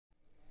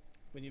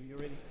Whenever you're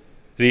ready.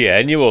 The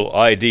annual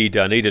ID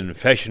Dunedin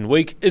Fashion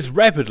Week is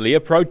rapidly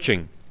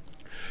approaching.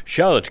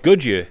 Charlotte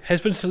Goodyear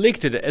has been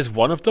selected as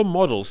one of the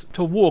models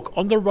to walk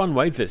on the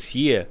runway this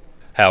year.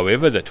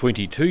 However, the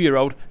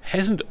 22-year-old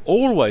hasn't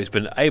always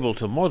been able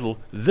to model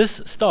this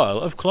style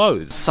of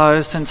clothes.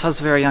 So since I was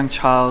a very young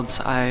child,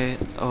 I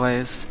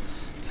always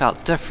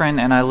felt different,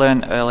 and I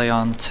learned early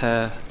on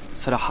to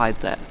sort of hide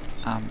that.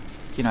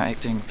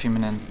 Acting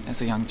feminine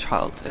as a young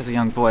child, as a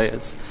young boy,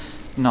 is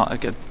not a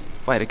good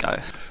way to go.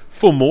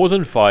 For more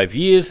than 5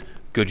 years,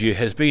 Goodyear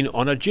has been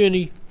on a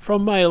journey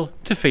from male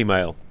to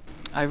female.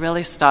 I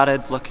really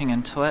started looking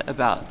into it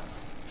about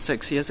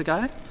 6 years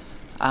ago,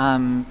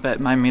 but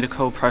my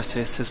medical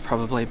process has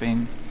probably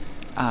been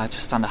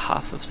just under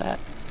half of that,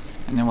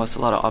 and there was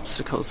a lot of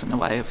obstacles in the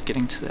way of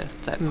getting to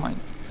that point.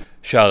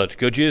 Charlotte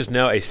Goodyear is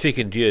now a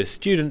second-year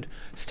student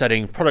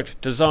studying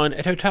product design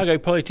at Otago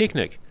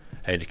Polytechnic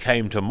and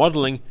came to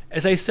modelling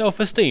as a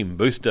self-esteem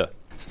booster.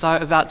 So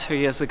about 2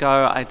 years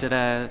ago, I did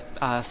a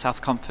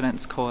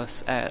self-confidence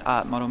course at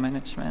Art Model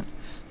Management,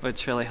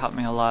 which really helped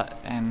me a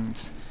lot, and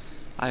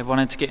I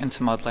wanted to get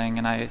into modelling,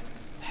 and I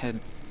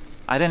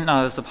didn't know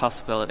it was a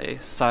possibility.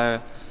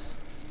 So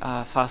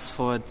fast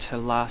forward to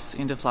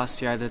end of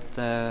last year, I did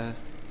the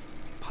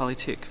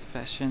Polytech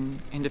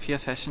end of year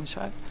fashion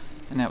show,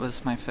 and that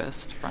was my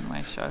first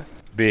runway show.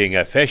 Being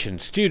a fashion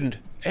student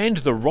and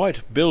the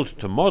right build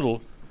to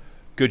model,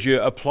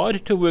 Goodyear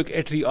applied to work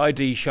at the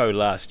ID show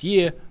last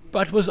year,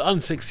 but was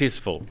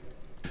unsuccessful.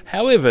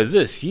 However,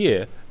 this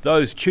year,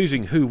 those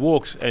choosing who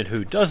walks and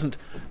who doesn't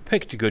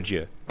picked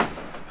Goodyear,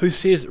 who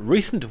says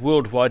recent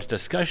worldwide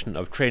discussion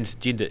of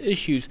transgender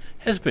issues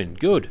has been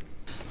good.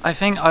 I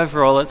think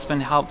overall it's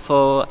been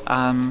helpful.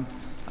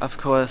 Of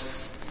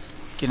course,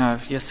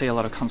 you see a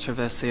lot of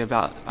controversy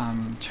about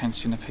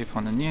transgender people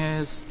in the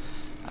news,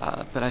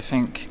 but I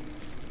think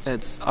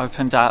it's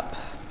opened up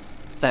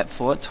that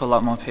thought to a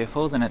lot more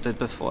people than it did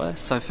before,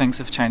 so things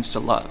have changed a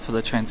lot for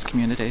the trans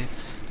community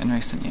in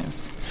recent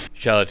years.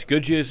 Charlotte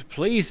Goodyear is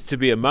pleased to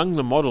be among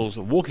the models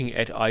walking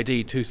at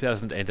ID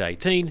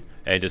 2018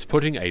 and is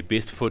putting a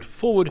best foot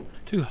forward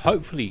to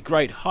hopefully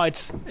great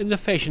heights in the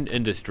fashion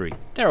industry.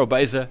 Daryl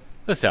Baser,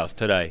 The South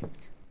Today.